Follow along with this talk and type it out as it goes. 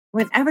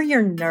Whenever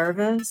you're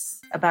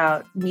nervous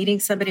about meeting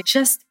somebody,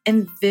 just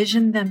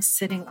envision them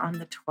sitting on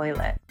the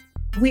toilet.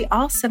 We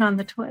all sit on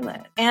the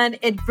toilet, and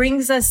it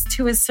brings us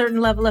to a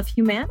certain level of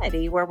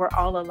humanity where we're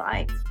all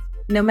alike.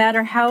 No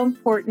matter how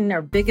important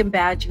or big and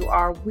bad you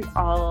are, we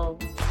all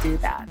do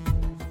that.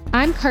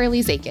 I'm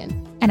Carly Zakin.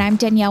 And I'm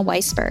Danielle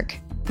Weisberg.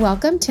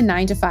 Welcome to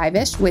 9 to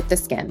 5-ish with The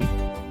Skin.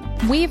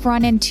 We've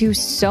run into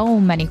so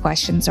many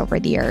questions over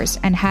the years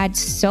and had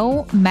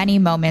so many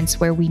moments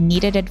where we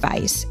needed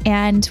advice,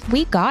 and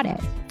we got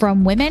it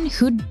from women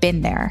who'd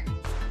been there.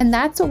 And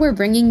that's what we're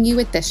bringing you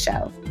with this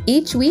show.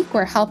 Each week,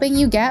 we're helping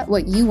you get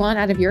what you want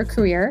out of your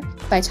career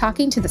by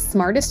talking to the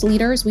smartest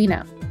leaders we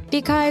know.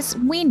 Because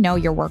we know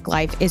your work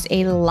life is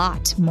a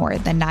lot more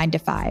than 9 to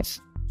 5.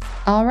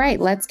 All right,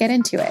 let's get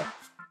into it.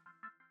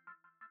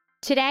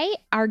 Today,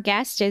 our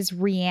guest is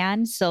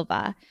Rianne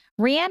Silva.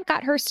 Rianne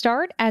got her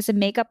start as a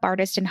makeup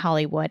artist in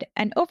Hollywood,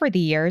 and over the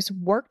years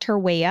worked her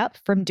way up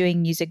from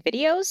doing music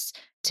videos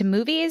to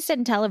movies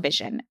and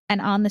television. And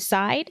on the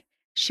side,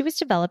 she was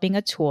developing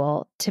a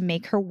tool to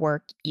make her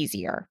work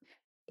easier.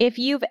 If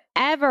you've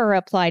ever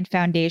applied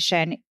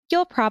foundation,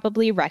 you'll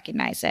probably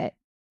recognize it.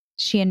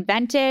 She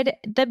invented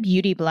the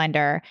Beauty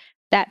Blender,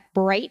 that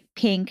bright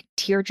pink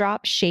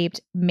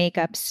teardrop-shaped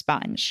makeup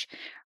sponge.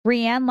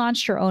 Rianne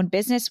launched her own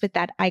business with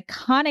that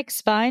iconic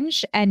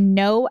sponge and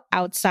no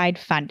outside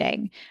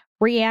funding.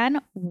 Rianne,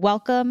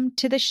 welcome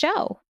to the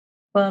show.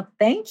 Well,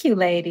 thank you,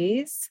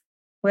 ladies.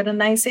 What a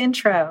nice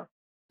intro.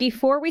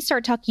 Before we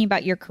start talking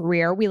about your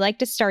career, we like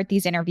to start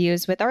these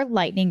interviews with our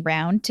lightning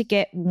round to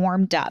get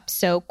warmed up.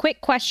 So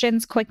quick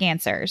questions, quick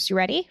answers. You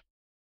ready?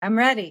 I'm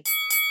ready.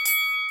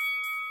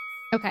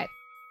 Okay.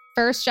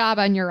 First job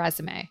on your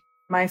resume.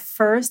 My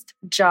first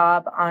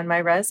job on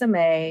my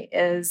resume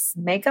is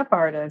makeup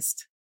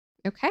artist.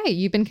 Okay,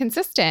 you've been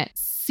consistent.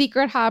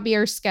 Secret hobby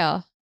or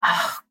skill?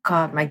 Oh,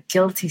 God, my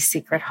guilty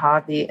secret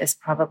hobby is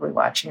probably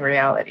watching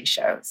reality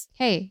shows.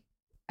 Hey,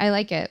 I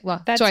like it.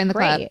 Well, That's join the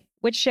great. club.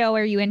 Which show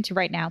are you into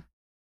right now?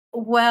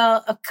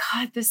 Well, oh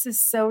God, this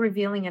is so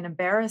revealing and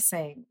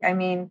embarrassing. I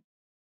mean,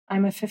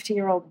 I'm a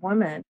 50-year-old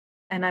woman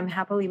and I'm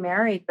happily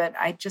married, but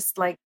I just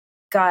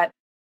got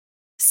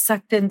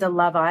sucked into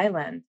Love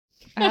Island.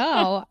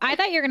 Oh, I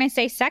thought you were going to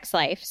say Sex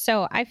Life.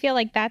 So I feel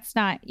like that's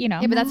not,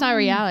 Yeah, but that's not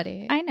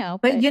reality. I know.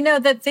 But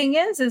the thing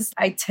is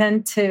I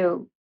tend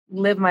to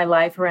live my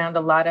life around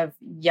a lot of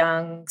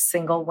young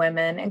single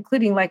women,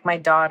 including like my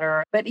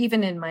daughter, but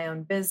even in my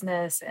own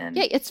business. And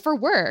Yeah, it's for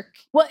work.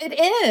 well, it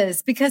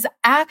is because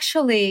I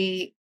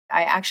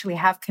actually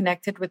have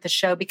connected with the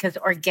show because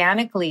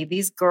organically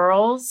these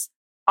girls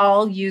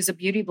all use a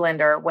beauty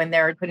blender when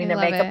they're putting their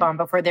makeup on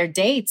before their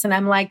dates. And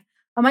I'm like,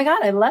 oh my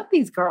God, I love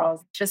these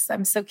girls.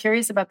 I'm so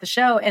curious about the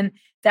show. And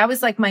that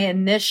was like my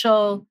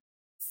initial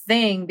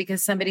thing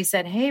because somebody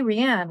said, hey,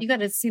 Rianne, you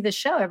got to see the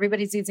show.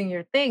 Everybody's using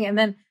your thing. And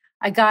then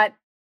I got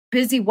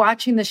busy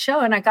watching the show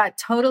and I got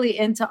totally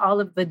into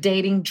all of the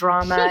dating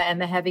drama and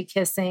the heavy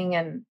kissing.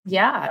 And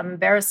yeah, I'm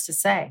embarrassed to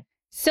say.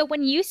 So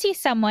when you see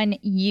someone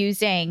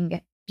using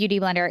Beauty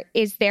Blender,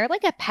 is there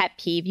like a pet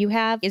peeve you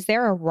have? Is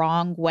there a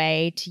wrong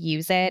way to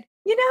use it?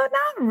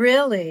 Not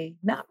really.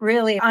 Not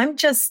really. I'm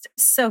just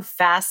so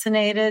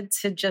fascinated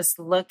to just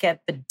look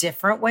at the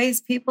different ways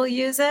people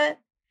use it.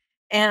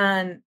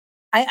 And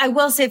I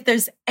will say if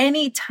there's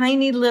any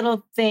tiny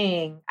little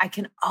thing, I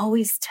can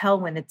always tell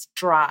when it's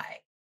dry.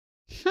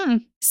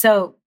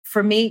 So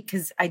for me,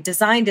 because I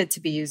designed it to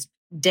be used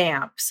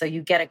damp, so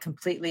you get it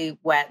completely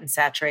wet and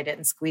saturate it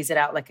and squeeze it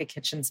out like a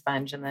kitchen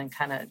sponge and then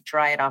kind of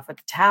dry it off with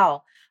a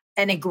towel.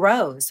 And it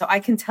grows. So I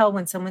can tell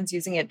when someone's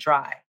using it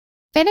dry.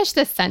 Finish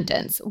this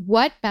sentence.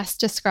 What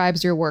best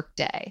describes your work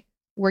day?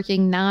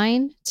 Working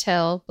 9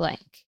 till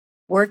blank.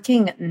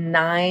 Working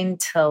 9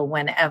 till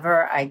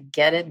whenever I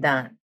get it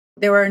done.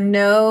 There are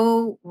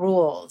no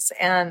rules.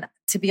 And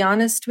to be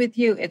honest with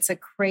you, it's a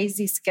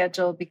crazy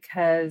schedule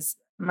because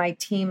my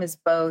team is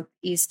both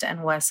East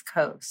and West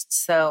Coast.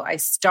 So I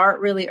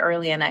start really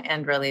early and I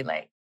end really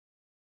late.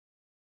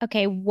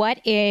 Okay,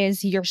 what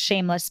is your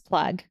shameless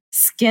plug?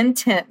 Skin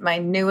Tint, my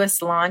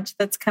newest launch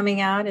that's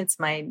coming out. It's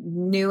my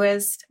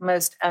newest,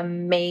 most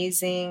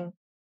amazing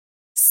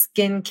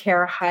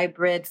skincare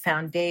hybrid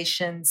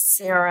foundation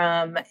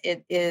serum.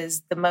 It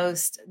is the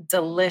most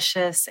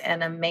delicious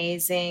and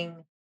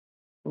amazing,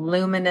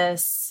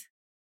 luminous,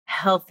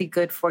 healthy,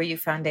 good for you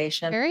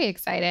foundation. Very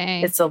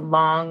exciting. It's a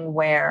long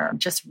wear,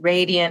 just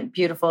radiant,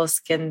 beautiful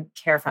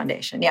skincare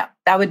foundation. Yeah,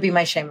 that would be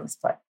my shameless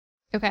plug.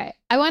 Okay.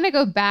 I want to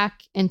go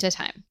back into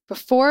time.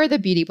 Before the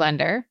Beauty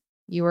Blender,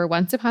 you were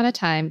once upon a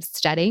time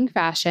studying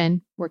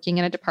fashion, working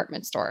in a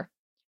department store.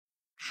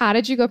 How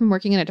did you go from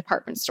working in a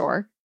department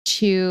store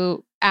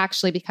to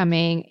actually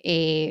becoming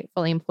a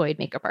fully employed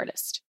makeup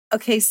artist?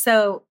 Okay,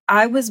 so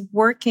I was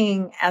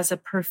working as a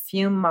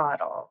perfume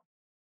model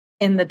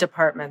in the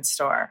department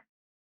store.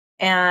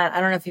 And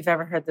I don't know if you've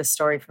ever heard this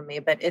story from me,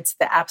 but it's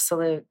the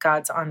absolute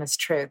God's honest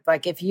truth.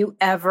 Like if you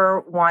ever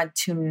want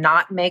to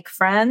not make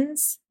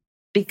friends,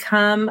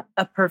 become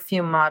a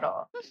perfume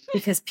model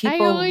because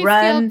people I always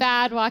feel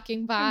bad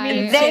walking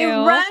by. They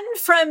run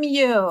from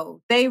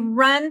you. They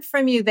run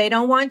from you. They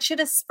don't want you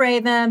to spray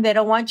them. They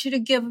don't want you to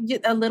give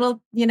a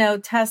little,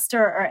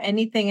 tester or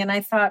anything. And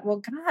I thought,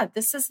 well, God,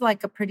 this is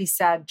like a pretty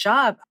sad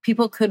job.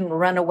 People couldn't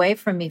run away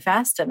from me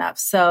fast enough.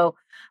 So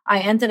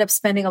I ended up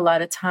spending a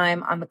lot of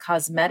time on the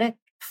cosmetic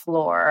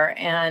floor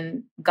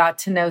and got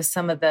to know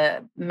some of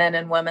the men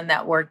and women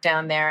that work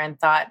down there and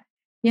thought,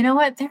 you know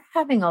what? They're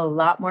having a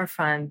lot more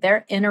fun.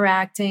 They're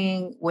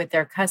interacting with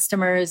their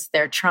customers.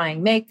 They're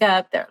trying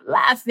makeup. They're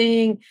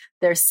laughing.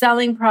 They're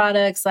selling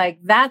products. Like,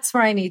 that's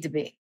where I need to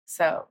be.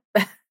 So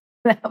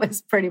that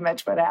was pretty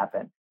much what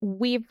happened.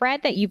 We've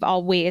read that you've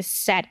always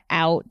set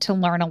out to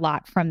learn a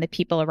lot from the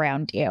people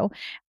around you.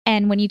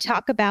 And when you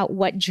talk about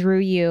what drew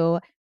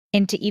you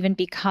into even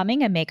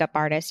becoming a makeup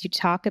artist, you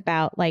talk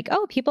about like,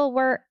 oh, people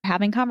were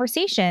having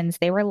conversations.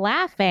 They were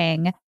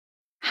laughing.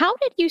 How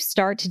did you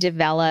start to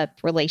develop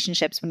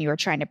relationships when you were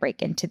trying to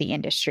break into the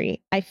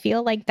industry? I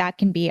feel like that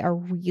can be a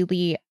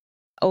really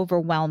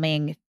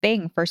overwhelming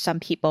thing for some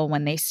people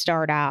when they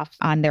start off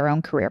on their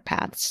own career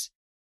paths.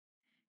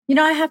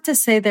 I have to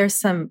say there's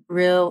some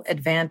real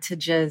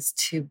advantages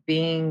to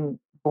being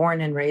born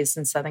and raised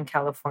in Southern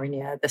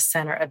California, the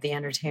center of the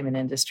entertainment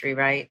industry,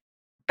 right?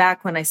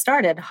 Back when I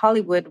started,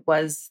 Hollywood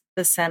was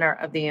the center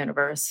of the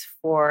universe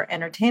for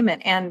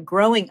entertainment. And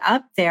growing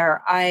up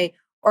there, I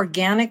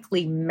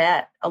organically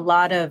met a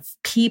lot of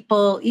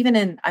people,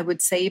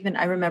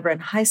 I remember in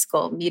high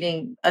school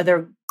meeting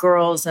other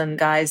girls and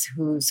guys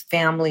whose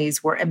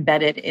families were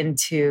embedded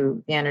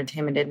into the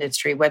entertainment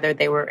industry, whether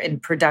they were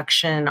in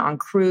production on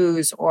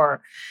crews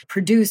or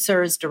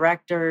producers,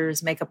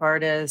 directors, makeup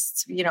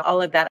artists,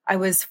 all of that. I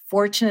was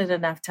fortunate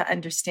enough to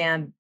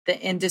understand the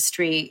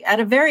industry at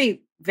a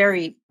very,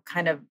 very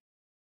kind of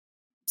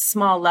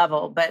small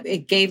level, but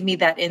it gave me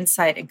that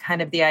insight and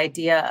kind of the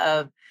idea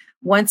of,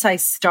 once I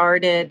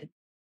started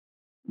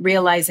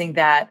realizing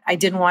that I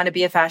didn't want to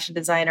be a fashion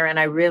designer and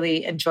I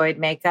really enjoyed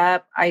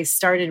makeup, I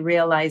started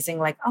realizing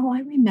like, oh, I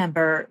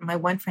remember my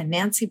one friend,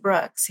 Nancy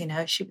Brooks,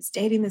 she was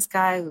dating this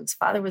guy whose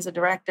father was a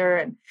director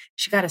and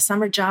she got a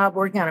summer job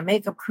working on a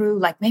makeup crew.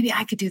 Like, maybe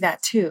I could do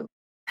that too.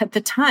 At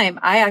the time,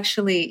 I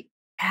actually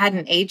had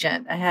an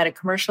agent. I had a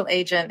commercial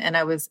agent and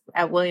I was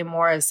at William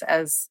Morris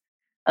as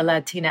a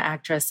Latina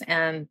actress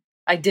and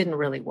I didn't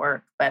really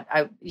work, but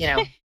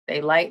They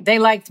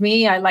liked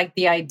me. I liked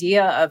the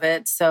idea of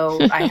it. So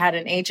I had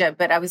an agent,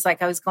 but I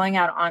was going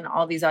out on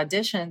all these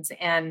auditions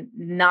and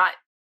not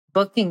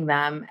booking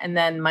them. And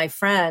then my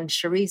friend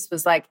Charisse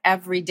was like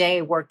every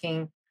day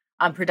working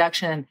on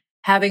production,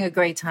 having a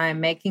great time,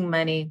 making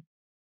money.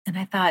 And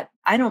I thought,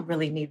 I don't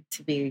really need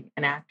to be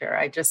an actor.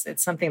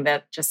 It's something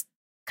that just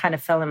kind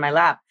of fell in my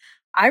lap.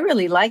 I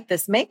really like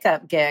this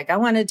makeup gig. I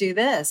want to do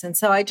this. And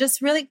so I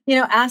just really,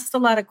 asked a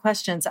lot of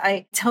questions.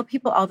 I tell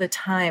people all the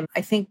time,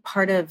 I think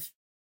part of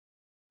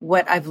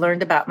what I've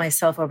learned about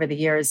myself over the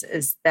years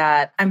is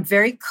that I'm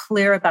very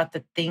clear about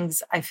the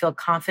things I feel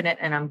confident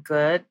and I'm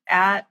good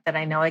at, that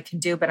I know I can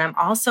do, but I'm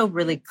also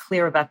really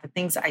clear about the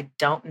things I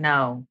don't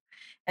know.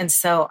 And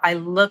so I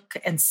look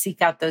and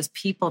seek out those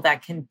people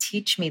that can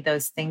teach me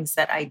those things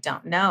that I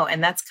don't know.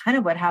 And that's kind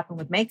of what happened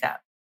with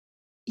makeup.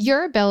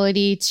 Your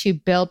ability to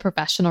build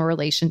professional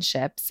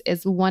relationships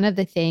is one of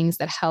the things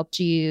that helped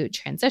you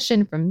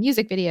transition from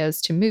music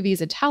videos to movies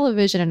and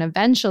television, and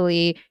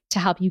eventually to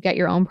help you get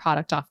your own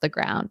product off the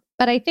ground.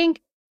 But I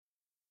think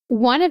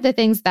one of the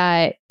things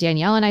that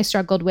Danielle and I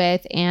struggled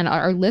with, and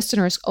our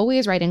listeners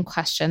always write in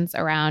questions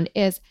around,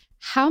 is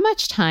how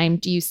much time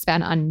do you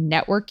spend on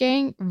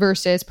networking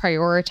versus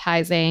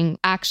prioritizing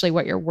actually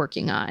what you're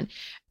working on?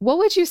 What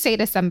would you say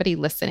to somebody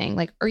listening?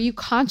 Like, are you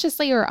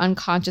consciously or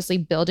unconsciously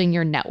building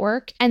your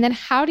network? And then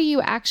how do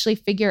you actually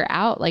figure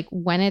out like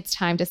when it's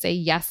time to say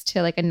yes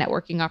to like a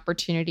networking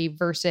opportunity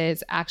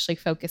versus actually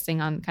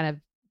focusing on kind of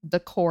the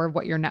core of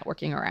what you're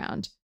networking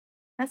around?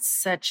 That's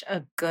such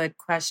a good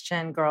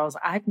question, girls.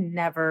 I've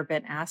never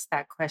been asked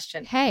that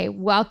question. Hey,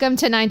 welcome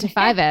to 9 to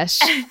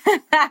 5-ish.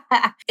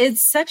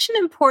 It's such an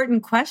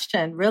important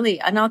question, really.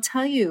 And I'll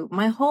tell you,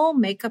 my whole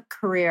makeup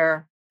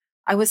career,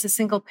 I was a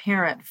single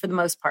parent for the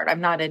most part.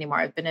 I'm not anymore.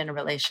 I've been in a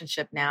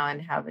relationship now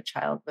and have a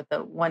child with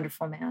a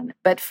wonderful man.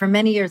 But for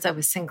many years, I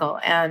was single.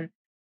 And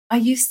I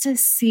used to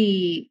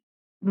see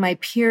my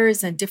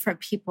peers and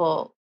different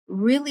people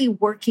really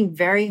working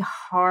very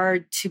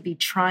hard to be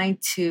trying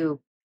to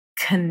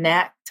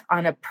connect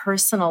on a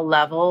personal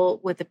level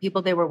with the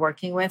people they were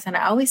working with. And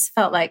I always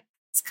felt like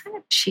it's kind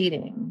of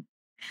cheating.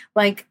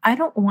 Like, I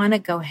don't want to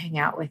go hang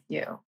out with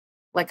you.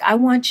 Like, I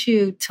want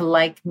you to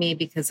like me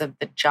because of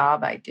the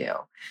job I do.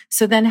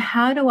 So then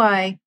how do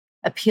I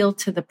appeal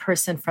to the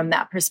person from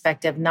that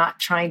perspective, not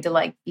trying to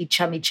like be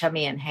chummy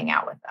and hang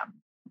out with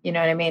them? You know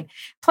what I mean?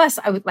 Plus,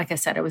 like I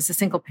said, I was a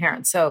single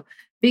parent. So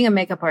being a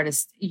makeup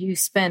artist, you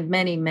spend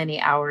many,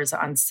 many hours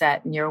on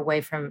set and you're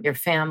away from your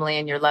family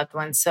and your loved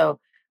ones. So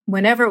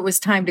whenever it was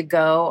time to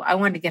go, I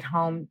wanted to get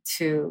home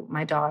to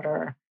my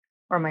daughter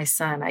or my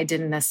son. I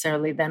didn't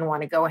necessarily then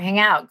want to go hang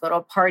out, go to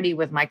a party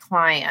with my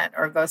client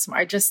or go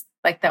somewhere.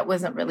 Like that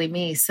wasn't really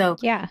me. So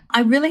yeah,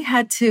 I really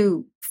had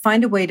to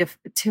find a way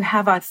to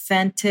have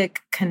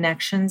authentic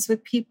connections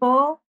with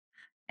people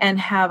and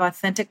have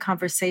authentic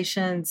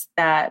conversations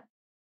that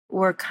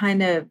were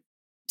kind of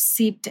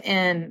seeped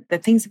in the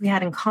things that we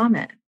had in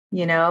common,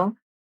 you know,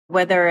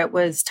 whether it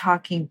was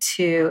talking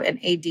to an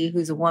AD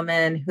who's a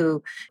woman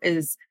who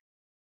is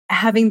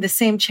having the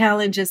same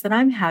challenges that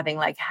I'm having.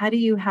 Like, how do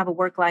you have a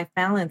work-life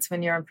balance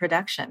when you're in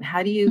production?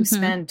 How do you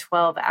spend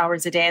 12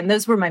 hours a day? And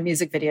those were my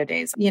music video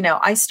days. You know,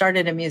 I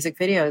started in music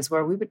videos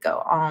where we would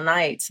go all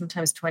night,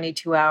 sometimes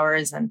 22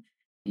 hours. And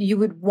you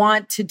would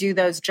want to do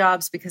those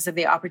jobs because of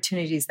the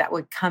opportunities that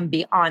would come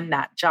beyond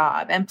that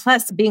job. And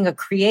plus, being a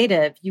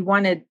creative, you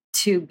wanted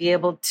to be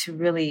able to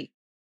really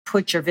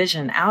put your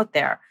vision out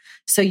there.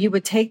 So you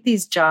would take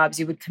these jobs,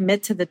 you would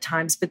commit to the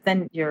times, but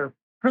then your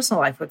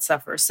personal life would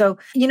suffer. So,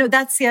 you know,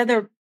 that's the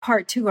other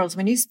part too, girls.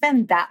 When you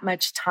spend that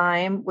much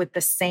time with the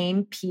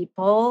same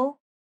people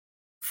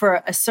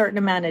for a certain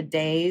amount of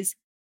days,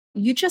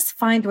 you just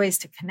find ways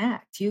to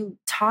connect. You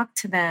talk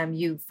to them,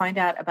 you find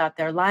out about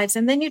their lives,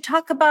 and then you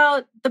talk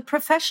about the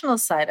professional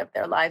side of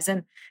their lives.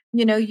 And,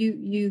 you know,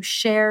 you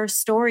share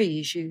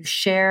stories, you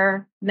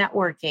share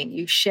networking,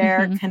 you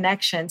share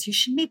connections. You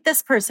should meet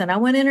this person. I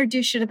want to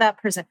introduce you to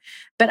that person.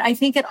 But I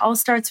think it all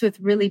starts with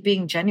really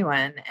being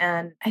genuine.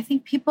 And I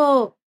think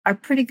people are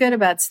pretty good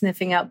about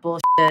sniffing out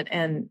bullshit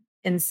and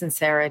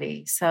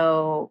insincerity.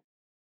 So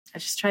I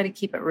just try to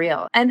keep it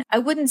real. And I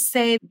wouldn't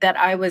say that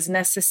I was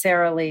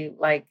necessarily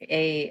like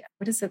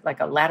like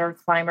a ladder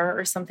climber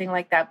or something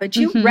like that, but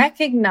you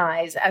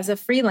recognize as a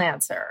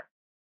freelancer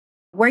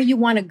where you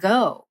want to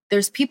go.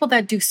 There's people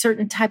that do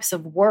certain types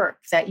of work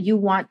that you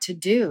want to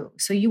do.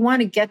 So you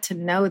want to get to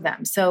know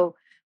them. So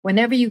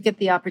whenever you get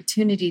the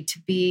opportunity to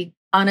be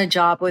on a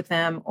job with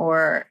them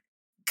or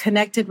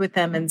connected with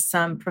them in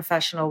some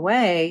professional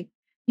way,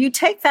 you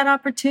take that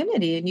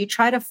opportunity and you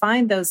try to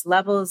find those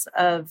levels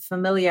of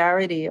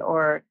familiarity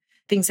or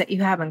things that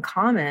you have in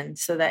common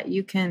so that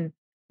you can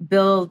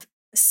build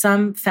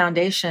some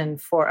foundation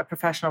for a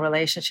professional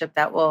relationship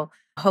that will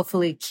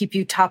hopefully keep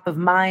you top of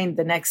mind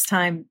the next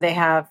time they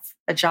have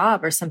a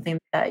job or something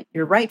that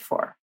you're right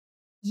for.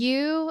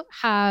 You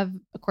have,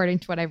 according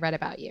to what I've read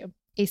about you,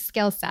 a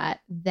skill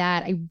set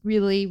that I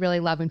really, really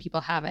love when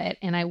people have it.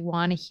 And I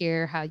want to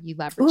hear how you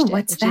leveraged it,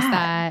 which is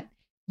that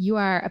you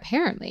are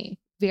apparently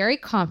very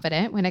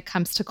confident when it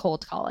comes to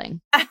cold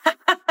calling.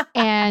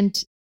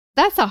 And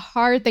that's a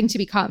hard thing to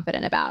be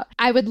confident about.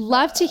 I would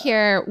love to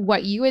hear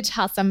what you would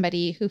tell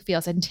somebody who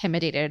feels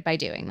intimidated by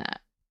doing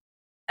that.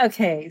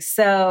 Okay,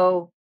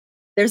 so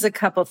there's a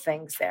couple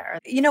things there.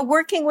 You know,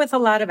 working with a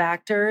lot of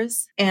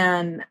actors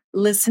and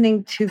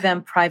listening to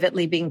them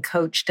privately being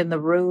coached in the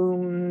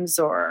rooms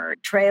or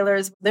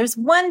trailers, there's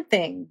one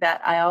thing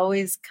that I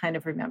always kind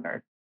of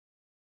remembered.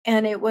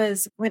 And it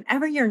was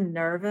whenever you're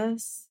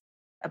nervous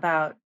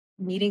about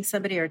meeting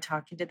somebody or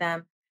talking to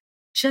them,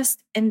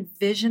 just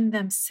envision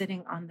them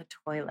sitting on the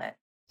toilet.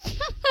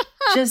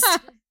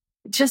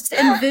 Just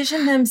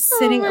envision them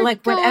sitting,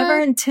 like God. Whatever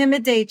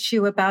intimidates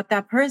you about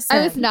that person.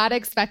 I was not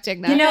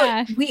expecting that. You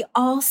know, we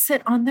all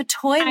sit on the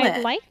toilet.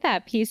 I like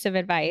that piece of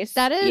advice.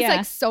 That is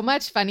like so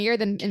much funnier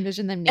than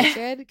envision them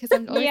naked because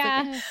I'm always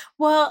like,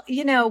 well,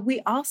 you know,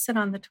 we all sit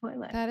on the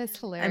toilet. That is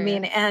hilarious. I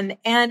mean,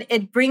 and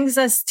it brings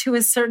us to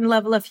a certain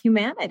level of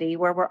humanity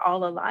where we're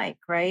all alike,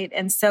 right?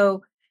 And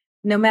so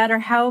no matter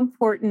how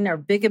important or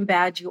big and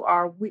bad you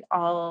are, we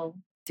all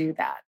do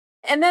that.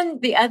 And then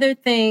the other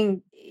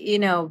thing, you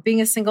know,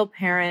 being a single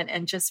parent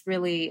and just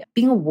really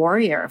being a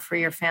warrior for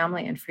your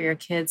family and for your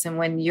kids. And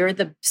when you're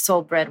the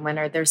sole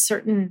breadwinner, there's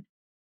certain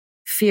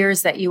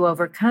fears that you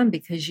overcome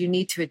because you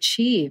need to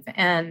achieve.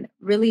 And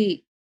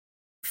really,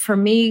 for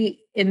me,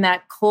 in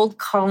that cold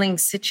calling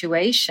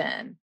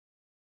situation,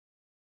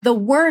 the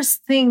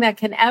worst thing that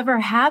can ever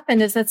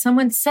happen is that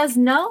someone says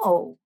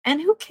no.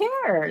 And who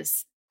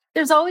cares?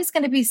 There's always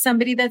going to be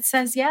somebody that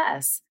says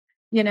yes.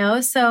 You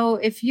know, so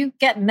if you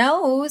get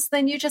no's,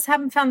 then you just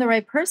haven't found the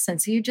right person.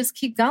 So you just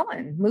keep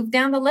going, move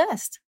down the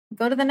list,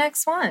 go to the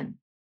next one.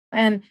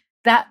 And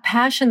that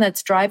passion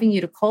that's driving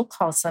you to cold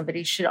call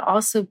somebody should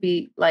also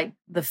be like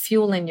the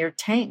fuel in your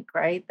tank,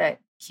 right? That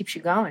keeps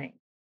you going.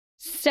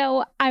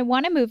 So I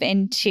want to move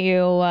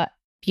into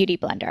Beauty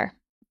Blender.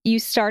 You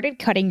started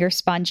cutting your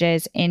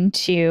sponges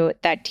into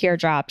that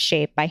teardrop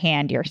shape by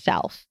hand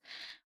yourself.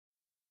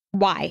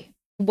 Why?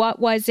 What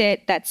was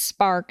it that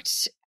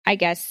sparked, I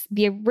guess,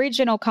 the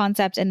original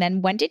concept? And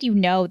then when did you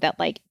know that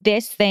like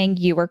this thing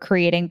you were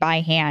creating by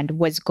hand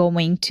was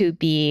going to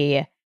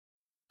be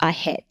a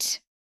hit?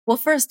 Well,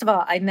 first of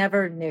all, I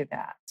never knew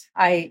that.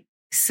 I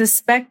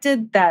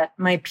suspected that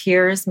my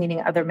peers,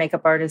 meaning other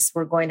makeup artists,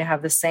 were going to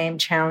have the same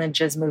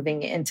challenges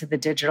moving into the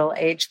digital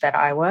age that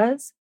I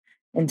was,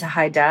 into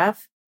high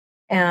def.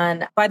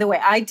 And by the way,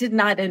 I did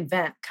not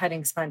invent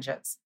cutting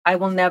sponges. I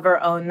will never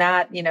own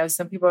that. You know,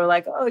 some people are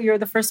like, oh, you're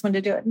the first one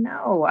to do it.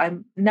 No,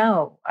 I'm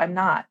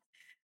not.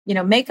 You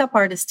know, makeup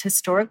artists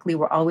historically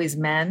were always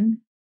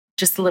men,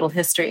 just a little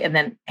history. And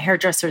then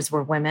hairdressers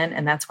were women.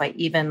 And that's why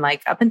even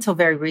like up until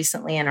very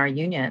recently in our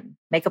union,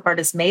 makeup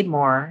artists made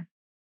more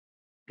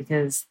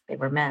because they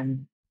were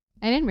men.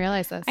 I didn't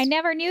realize this. I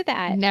never knew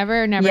that.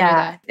 Never knew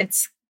that.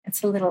 It's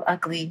a little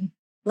ugly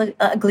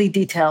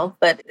detail,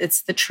 but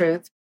it's the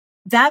truth.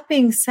 That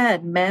being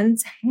said,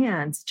 men's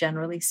hands,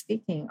 generally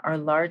speaking, are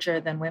larger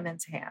than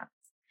women's hands.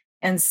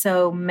 And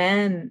so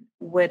men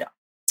would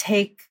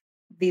take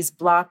these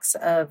blocks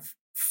of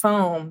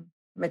foam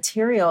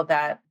material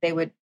that they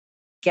would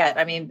get.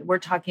 I mean, we're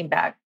talking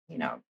back,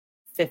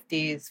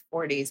 50s,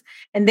 40s,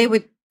 and they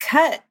would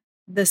cut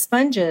the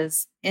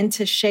sponges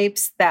into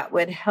shapes that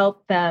would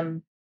help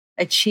them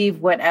achieve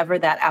whatever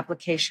that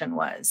application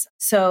was.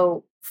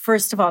 So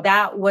first of all,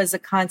 that was a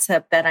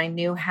concept that I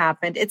knew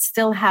happened. It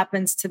still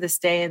happens to this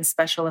day in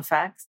special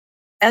effects.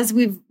 As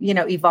we've,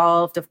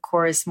 evolved, of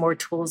course, more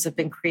tools have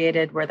been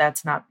created where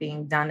that's not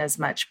being done as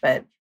much,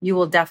 but you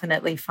will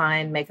definitely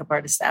find makeup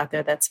artists out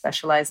there that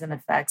specialize in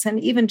effects, and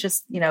even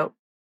just,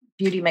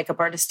 beauty makeup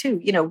artists too,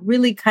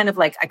 really kind of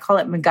like, I call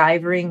it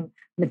MacGyvering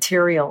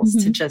materials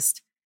to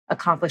just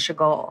accomplish a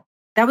goal.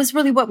 That was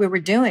really what we were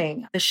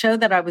doing. The show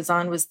that I was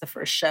on was the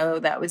first show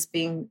that was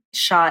being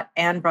shot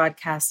and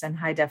broadcast in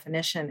high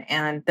definition,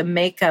 and the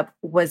makeup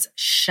was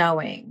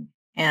showing.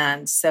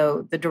 And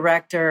so the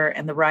director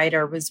and the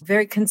writer was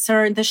very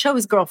concerned. The show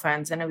was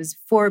Girlfriends, and it was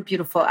 4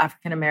 beautiful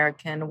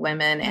African-American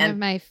women. One of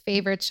my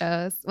favorite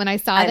shows. When I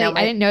saw that,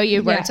 I didn't know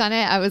you worked on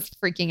it. I was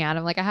freaking out.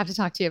 I'm like, I have to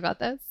talk to you about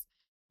this.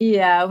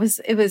 Yeah,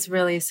 it was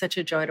really such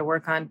a joy to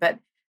work on. But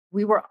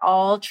we were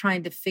all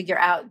trying to figure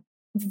out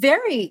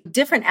very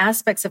different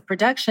aspects of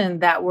production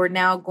that were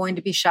now going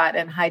to be shot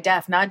in high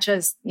def, not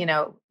just,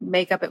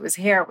 makeup. It was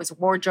hair, it was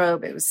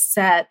wardrobe, it was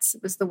sets,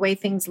 it was the way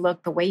things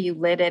looked, the way you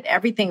lit it,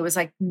 everything. It was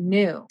like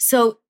new.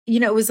 So,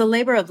 it was a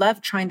labor of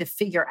love trying to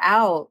figure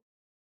out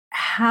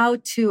how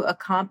to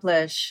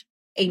accomplish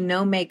a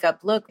no makeup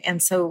look.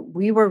 And so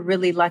we were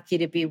really lucky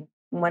to be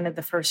one of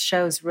the first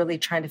shows really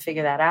trying to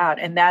figure that out.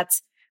 And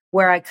that's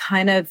where I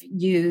kind of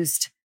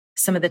used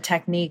some of the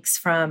techniques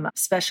from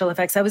special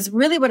effects.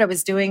 What I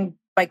was doing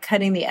by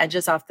cutting the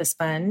edges off the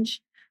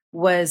sponge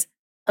was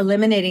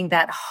eliminating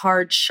that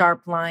hard,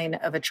 sharp line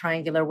of a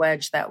triangular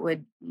wedge that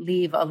would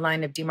leave a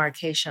line of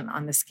demarcation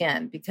on the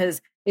skin.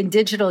 Because in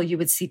digital, you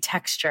would see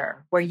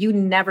texture where you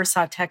never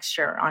saw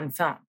texture on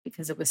film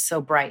because it was so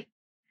bright.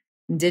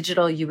 In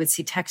digital, you would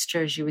see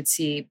textures, you would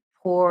see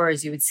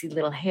pores, you would see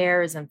little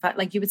hairs, and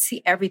you would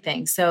see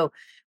everything. So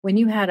when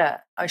you had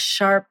a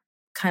sharp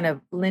kind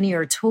of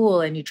linear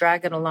tool and you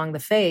drag it along the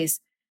face,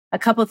 a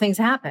couple of things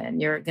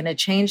happen. You're going to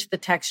change the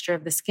texture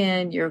of the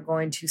skin. You're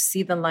going to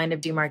see the line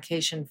of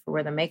demarcation for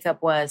where the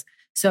makeup was.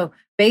 So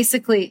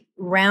basically,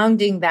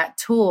 rounding that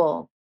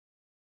tool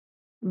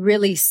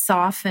really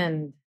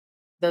softened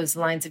those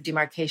lines of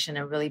demarcation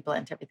and really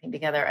blend everything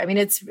together. I mean,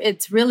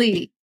 it's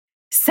really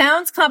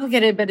sounds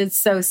complicated, but it's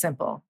so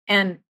simple.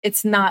 And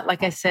it's not,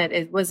 like I said,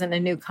 it wasn't a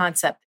new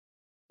concept.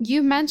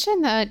 You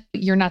mentioned that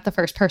you're not the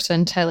first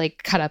person to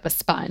cut up a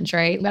sponge,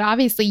 right? But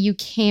obviously you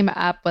came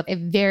up with a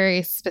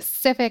very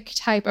specific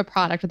type of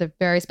product with a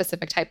very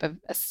specific type of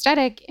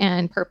aesthetic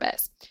and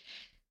purpose.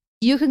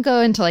 You can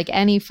go into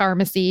any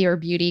pharmacy or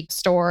beauty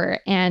store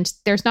and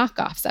there's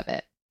knockoffs of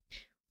it.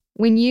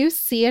 When you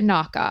see a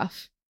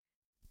knockoff,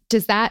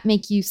 does that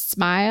make you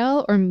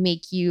smile or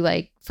make you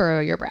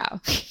furrow your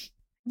brow?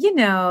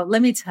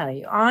 Let me tell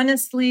you,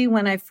 honestly,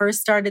 when I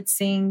first started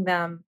seeing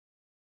them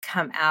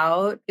come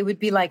out, it would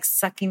be like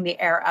sucking the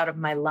air out of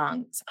my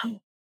lungs. I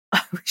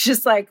was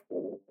just like,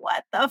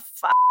 what the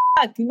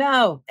fuck?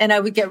 No. And I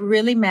would get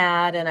really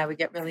mad and I would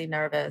get really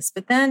nervous.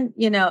 But then,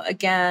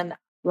 again,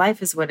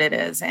 life is what it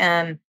is.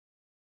 And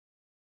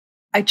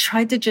I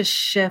tried to just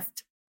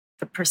shift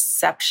the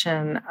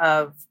perception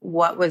of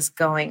what was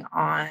going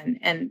on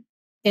and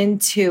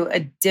into a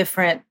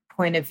different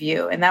point of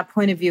view. And that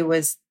point of view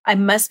was, I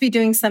must be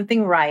doing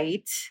something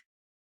right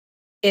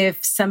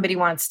if somebody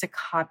wants to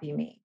copy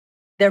me.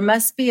 There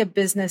must be a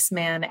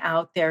businessman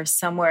out there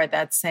somewhere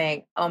that's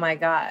saying, oh my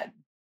God,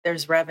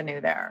 there's revenue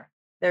there.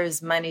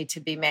 There's money to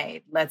be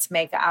made. Let's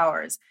make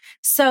ours.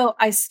 So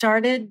I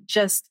started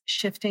just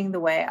shifting the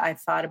way I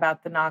thought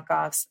about the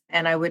knockoffs,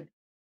 and I would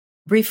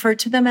refer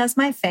to them as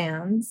my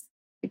fans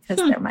because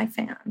they're my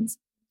fans.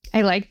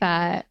 I like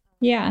that.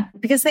 Yeah.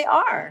 Because they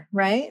are,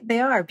 right? They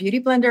are. Beauty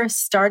Blender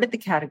started the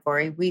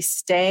category. We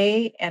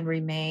stay and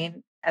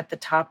remain at the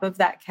top of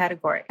that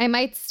category. I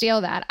might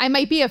steal that. I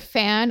might be a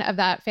fan of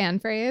that fan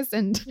phrase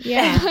and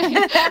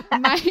I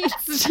might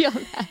steal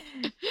that.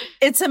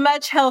 It's a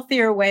much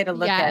healthier way to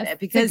look at it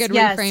because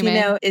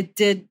it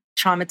did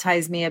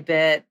traumatize me a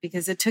bit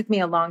because it took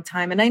me a long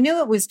time. And I knew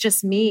it was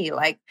just me.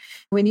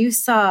 When you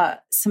saw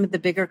some of the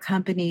bigger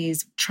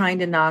companies trying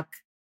to knock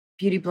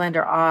Beauty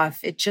Blender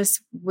off, it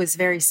just was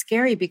very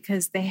scary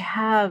because they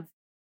have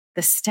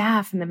the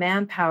staff and the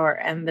manpower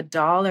and the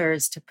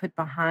dollars to put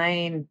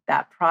behind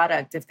that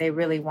product if they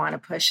really want to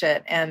push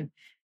it. And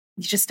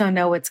you just don't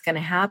know what's going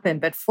to happen.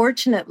 But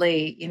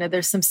fortunately,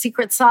 there's some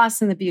secret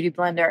sauce in the Beauty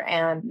Blender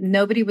and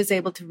nobody was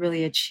able to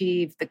really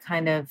achieve the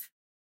kind of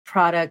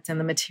product and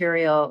the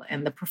material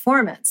and the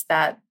performance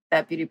that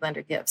Beauty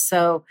Blender gives.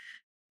 So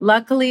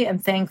luckily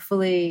and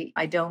thankfully,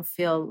 I don't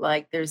feel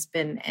like there's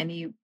been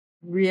any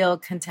real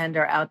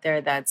contender out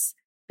there that's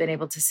been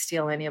able to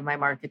steal any of my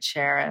market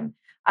share. And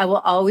I will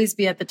always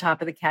be at the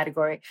top of the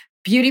category.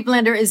 Beauty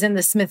Blender is in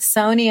the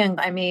Smithsonian.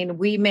 I mean,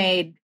 we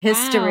made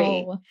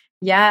history. Wow.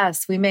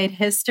 Yes, we made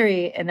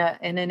history in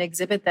an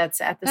exhibit that's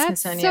at the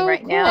Smithsonian so right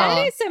cool. now.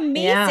 That is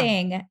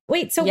amazing. Yeah.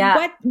 Wait, so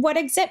what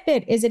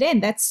exhibit is it in?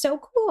 That's so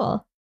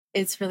cool.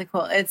 It's really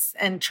cool.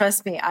 And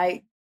trust me,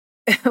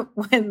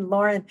 when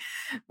Lauren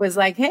was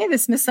like, "Hey, the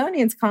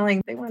Smithsonian's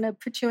calling. They want to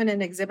put you in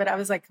an exhibit." I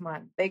was like, "Come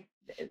on."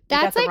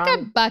 That's like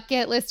a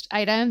bucket list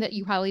item that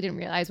you probably didn't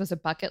realize was a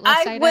bucket list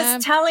item. I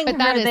was telling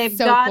her they've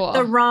got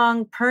the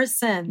wrong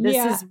person. This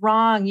is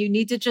wrong. You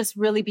need to just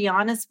really be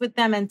honest with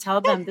them and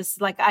tell them this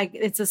is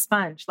it's a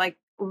sponge. Like,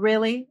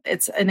 really?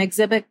 It's an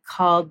exhibit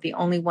called The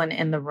Only One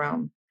in the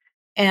Room.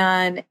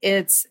 And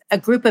it's a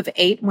group of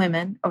 8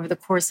 women over the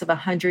course of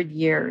 100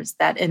 years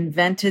that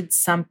invented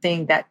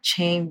something that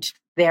changed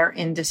their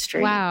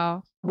industry.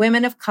 Wow.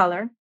 Women of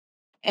color.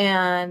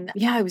 And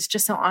I was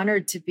just so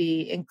honored to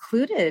be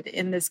included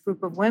in this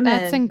group of women.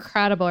 That's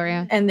incredible,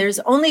 Rhea. And there's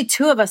only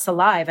 2 of us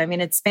alive. I mean,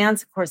 it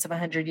spans the course of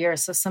 100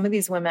 years. So some of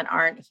these women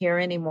aren't here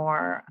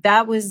anymore.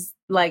 That was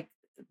like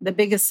the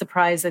biggest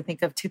surprise, I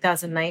think, of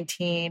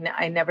 2019.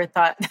 I never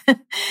thought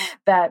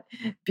that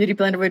Beauty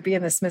Blender would be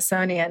in the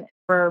Smithsonian.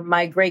 For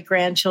my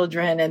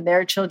great-grandchildren and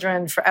their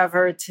children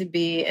forever to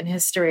be in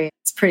history.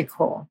 It's pretty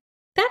cool.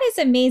 That is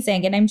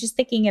amazing. And I'm just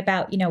thinking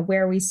about,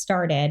 where we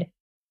started,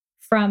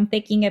 from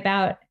thinking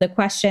about the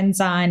questions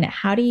on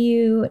how do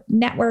you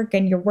network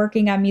and you're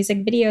working on music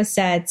video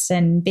sets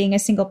and being a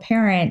single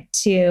parent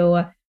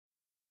to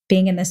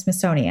being in the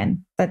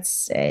Smithsonian.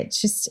 It's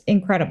just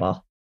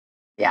incredible.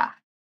 Yeah,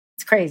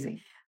 it's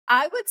crazy.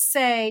 I would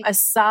say,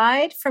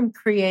 aside from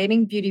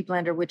creating Beauty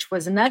Blender, which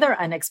was another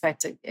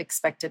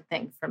expected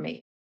thing for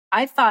me,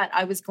 I thought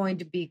I was going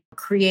to be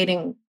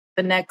creating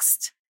the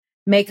next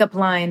makeup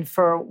line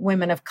for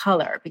women of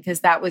color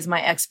because that was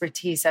my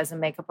expertise as a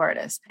makeup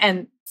artist.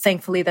 And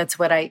thankfully, that's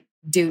what I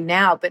do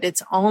now. But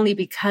it's only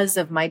because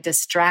of my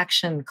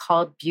distraction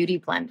called Beauty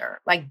Blender.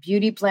 Like,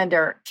 Beauty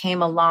Blender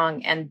came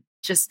along and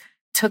just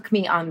took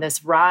me on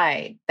this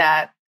ride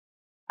that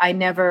I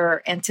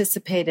never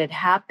anticipated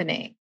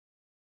happening.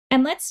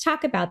 And let's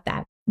talk about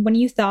that. When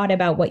you thought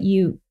about what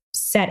you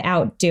set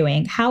out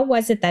doing, how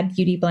was it that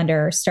Beauty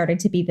Blender started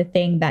to be the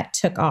thing that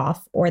took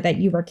off or that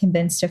you were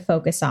convinced to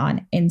focus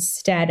on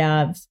instead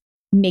of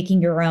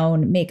making your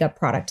own makeup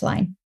product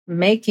line?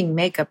 Making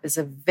makeup is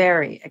a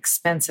very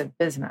expensive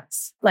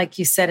business. Like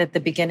you said at the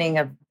beginning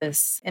of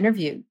this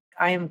interview,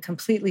 I am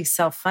completely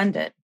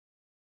self-funded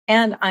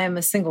and I am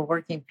a single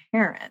working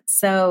parent.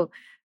 So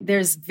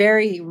there's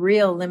very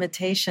real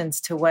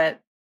limitations to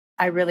what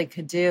I really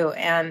could do.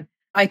 And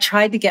I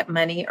tried to get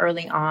money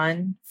early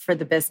on for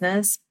the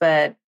business,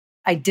 but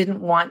I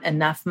didn't want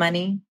enough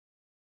money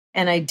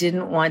and I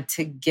didn't want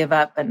to give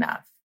up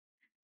enough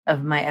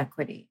of my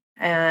equity.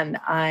 And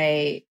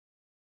I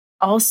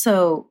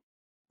also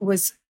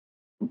was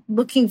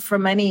looking for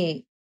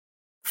money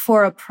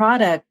for a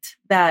product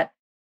that,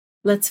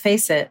 let's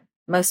face it,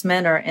 most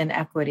men are in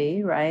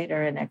equity, right?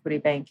 Or in equity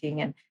banking,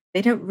 and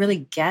they didn't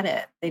really get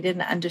it. They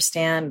didn't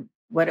understand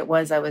what it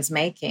was I was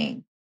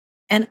making.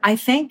 And I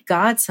thank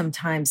God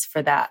sometimes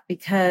for that,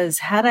 because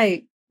had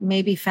I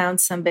maybe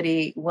found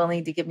somebody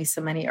willing to give me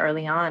some money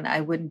early on, I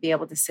wouldn't be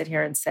able to sit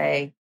here and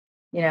say,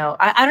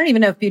 I don't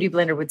even know if Beauty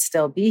Blender would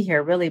still be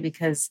here, really,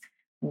 because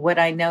what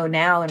I know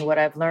now and what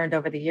I've learned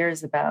over the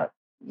years about,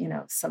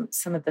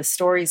 some of the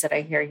stories that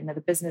I hear,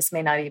 the business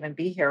may not even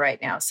be here right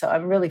now. So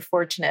I'm really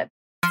fortunate.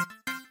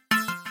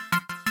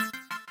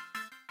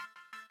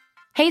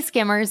 Hey,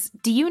 Skimmers,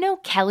 do you know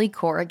Kelly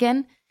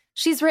Corrigan?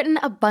 She's written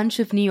a bunch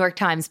of New York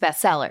Times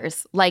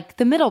bestsellers, like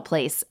The Middle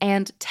Place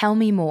and Tell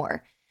Me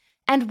More.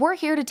 And we're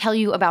here to tell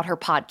you about her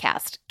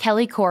podcast,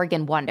 Kelly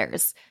Corrigan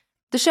Wonders.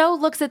 The show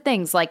looks at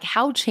things like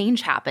how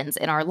change happens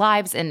in our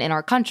lives and in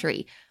our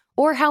country,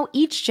 or how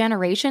each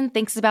generation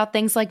thinks about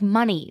things like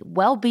money,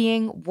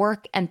 well-being,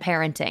 work, and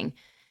parenting.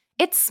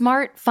 It's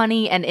smart,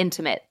 funny, and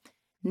intimate.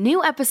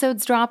 New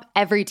episodes drop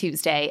every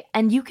Tuesday,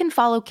 and you can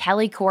follow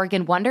Kelly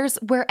Corrigan Wonders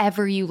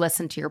wherever you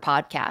listen to your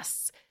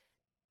podcasts.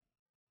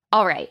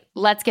 All right,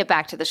 let's get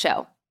back to the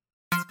show.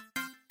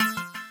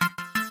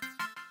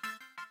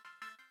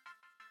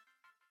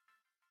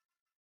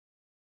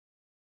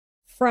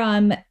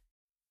 From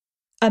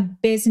a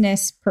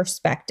business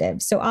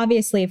perspective, so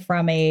obviously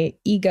from a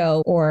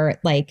ego or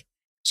like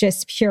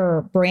just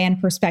pure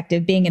brand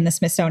perspective, being in the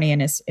Smithsonian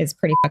is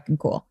pretty fucking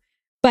cool.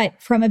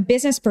 But from a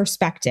business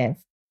perspective,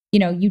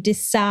 you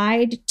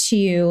decide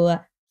to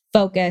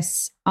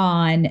focus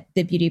on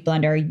the Beauty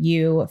Blender,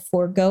 you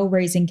forego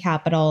raising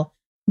capital.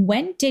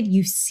 When did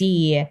you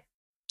see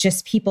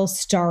just people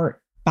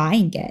start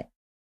buying it?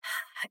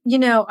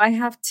 I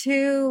have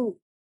to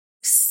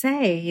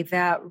say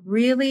that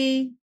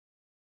really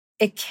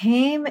it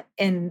came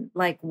in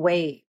like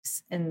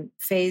waves and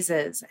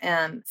phases.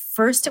 And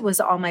first it was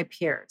all my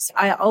peers.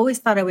 I always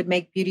thought I would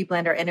make Beauty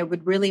Blender and it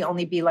would really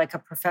only be like a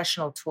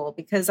professional tool,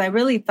 because I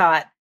really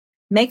thought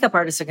makeup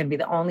artists are going to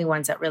be the only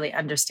ones that really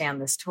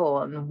understand this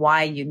tool and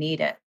why you need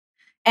it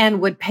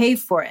and would pay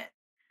for it.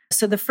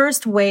 So the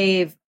first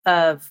wave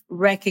of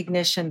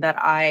recognition that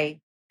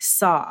I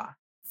saw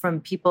from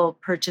people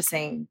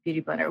purchasing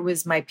Beauty Blender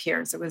was my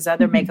peers. It was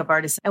other makeup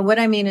artists. And what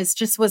I mean is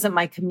just wasn't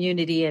my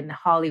community in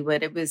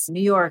Hollywood. It was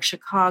New York,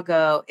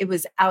 Chicago. It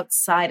was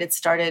outside. It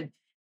started,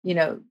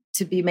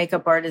 to be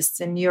makeup artists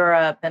in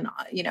Europe. And,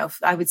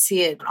 I would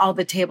see it on all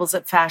the tables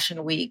at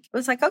Fashion Week. It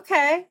was like,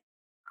 okay,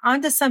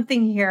 onto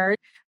something here.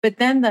 But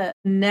then the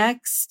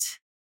next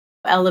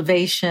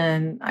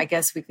elevation, I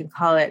guess we can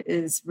call it,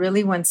 is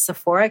really when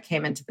Sephora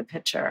came into the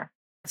picture.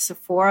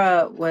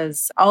 Sephora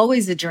was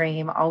always a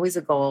dream, always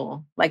a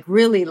goal, like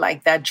really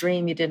like that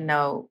dream. You didn't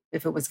know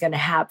if it was going to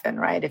happen,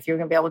 right? If you're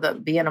going to be able to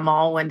be in a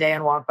mall one day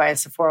and walk by a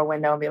Sephora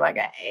window and be like,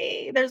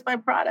 hey, there's my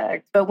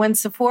product. But when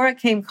Sephora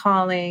came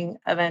calling,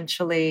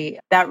 eventually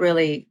that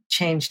really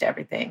changed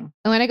everything.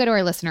 I want to go to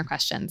our listener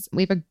questions.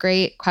 We have a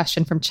great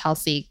question from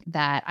Chelsea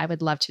that I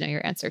would love to know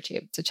your answer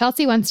to. So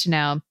Chelsea wants to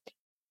know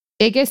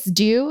biggest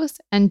do's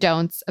and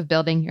don'ts of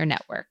building your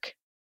network.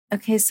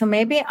 Okay, so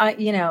maybe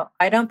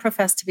I don't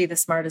profess to be the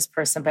smartest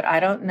person, but I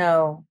don't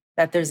know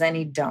that there's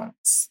any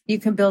don'ts. You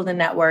can build a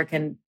network,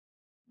 and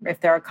if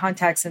there are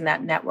contacts in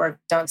that network,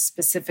 don't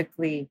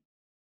specifically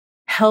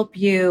help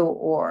you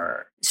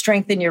or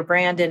strengthen your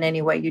brand in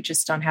any way. You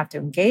just don't have to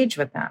engage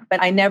with them.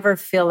 But I never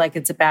feel like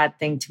it's a bad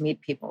thing to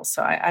meet people.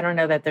 So I don't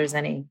know that there's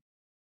any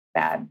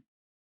bad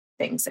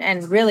things.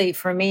 And really,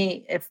 for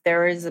me, if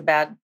there is a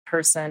bad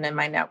person in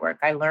my network,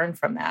 I learn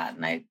from that,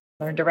 and I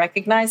learn to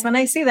recognize when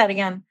I see that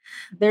again.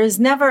 There's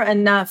never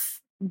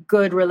enough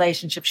good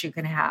relationships you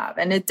can have.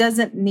 And it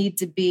doesn't need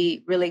to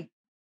be really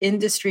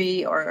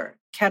industry or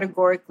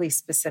categorically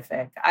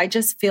specific. I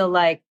just feel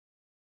like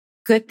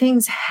good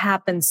things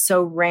happen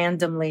so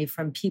randomly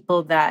from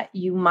people that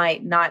you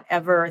might not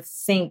ever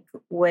think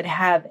would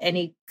have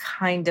any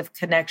kind of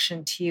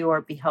connection to you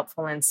or be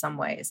helpful in some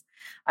ways.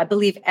 I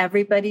believe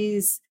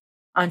everybody's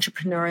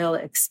entrepreneurial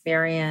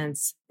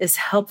experience is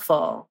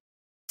helpful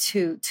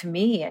to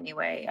me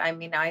anyway. I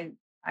mean, I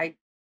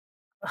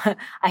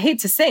hate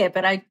to say it,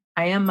 but I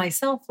am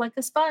myself like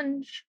a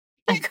sponge.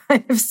 I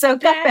kind of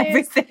soak up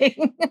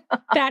everything.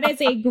 That is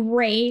a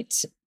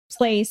great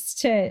place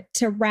to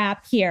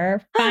wrap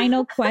here.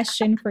 Final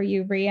question for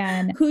you,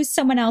 Rian. Who's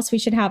someone else we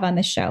should have on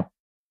the show?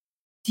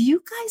 Do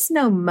you guys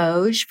know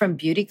Moj from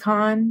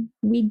BeautyCon?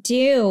 We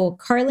do.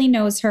 Carly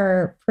knows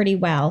her pretty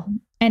well.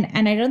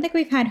 And I don't think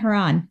we've had her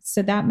on.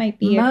 So that might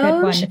be a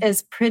good one. Moj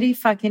is pretty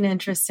fucking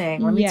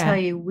interesting. Let me tell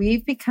you,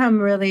 we've become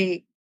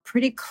really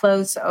pretty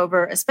close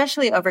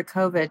especially over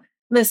COVID.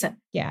 Listen,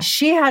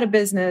 she had a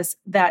business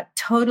that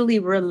totally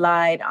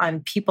relied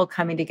on people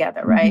coming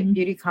together, right?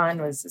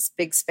 BeautyCon was this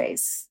big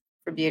space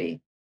for beauty.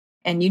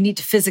 And you need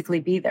to physically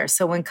be there.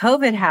 So when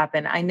COVID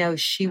happened, I know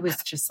she was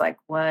just like,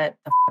 what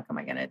the fuck am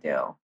I going to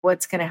do?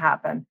 What's going to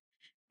happen?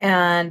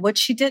 And what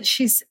she did,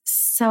 she's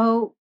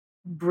so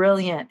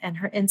brilliant and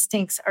her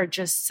instincts are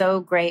just so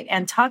great.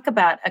 And talk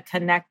about a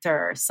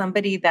connector,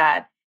 somebody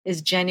that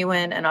is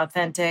genuine and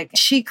authentic.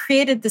 She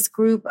created this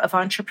group of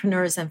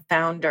entrepreneurs and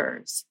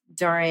founders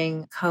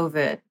during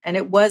COVID, and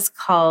it was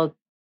called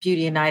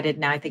Beauty United.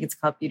 Now I think it's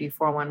called Beauty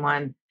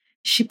 411.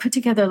 She put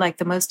together like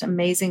the most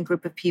amazing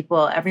group of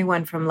people,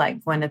 everyone from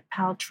like Gwyneth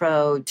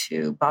Paltrow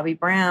to Bobby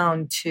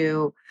Brown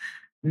to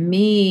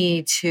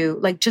me to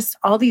like just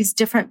all these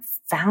different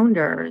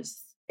founders.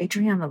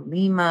 Adriana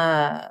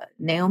Lima,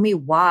 Naomi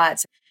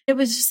Watts. It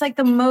was just like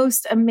the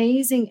most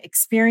amazing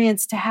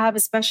experience to have,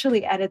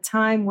 especially at a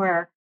time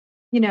where,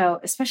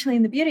 especially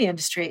in the beauty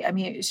industry, I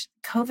mean,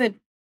 COVID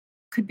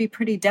could be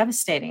pretty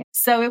devastating.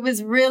 So it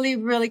was really,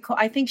 really cool.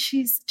 I think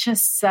she's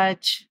just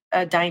such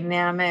a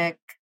dynamic,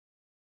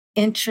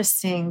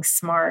 interesting,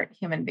 smart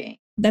human being.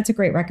 That's a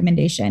great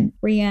recommendation.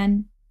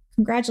 Rian,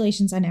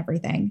 congratulations on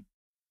everything.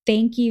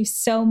 Thank you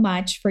so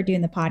much for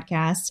doing the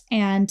podcast.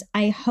 And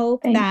I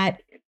hope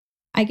that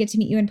I get to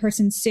meet you in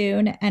person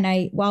soon.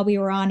 And while we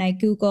were on, I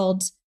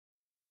Googled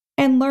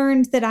and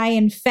learned that I,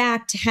 in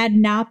fact, had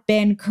not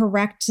been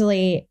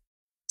correctly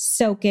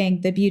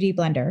soaking the Beauty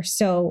Blender.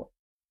 So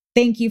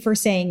thank you for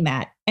saying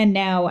that. And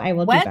now I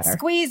will do better. Wet,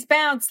 squeeze,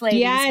 bounce, ladies.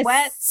 Yes.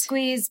 Wet,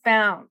 squeeze,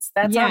 bounce.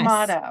 That's our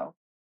motto.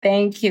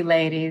 Thank you,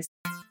 ladies.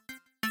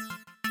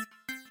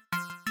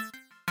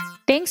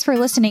 Thanks for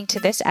listening to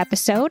this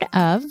episode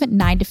of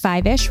 9 to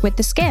 5-ish with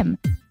The Skimm.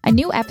 A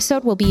new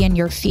episode will be in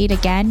your feed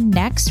again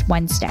next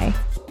Wednesday.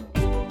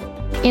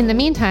 In the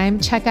meantime,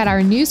 check out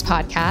our news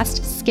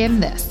podcast, Skimm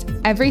This.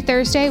 Every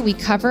Thursday, we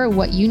cover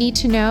what you need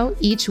to know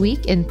each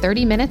week in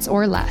 30 minutes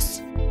or less.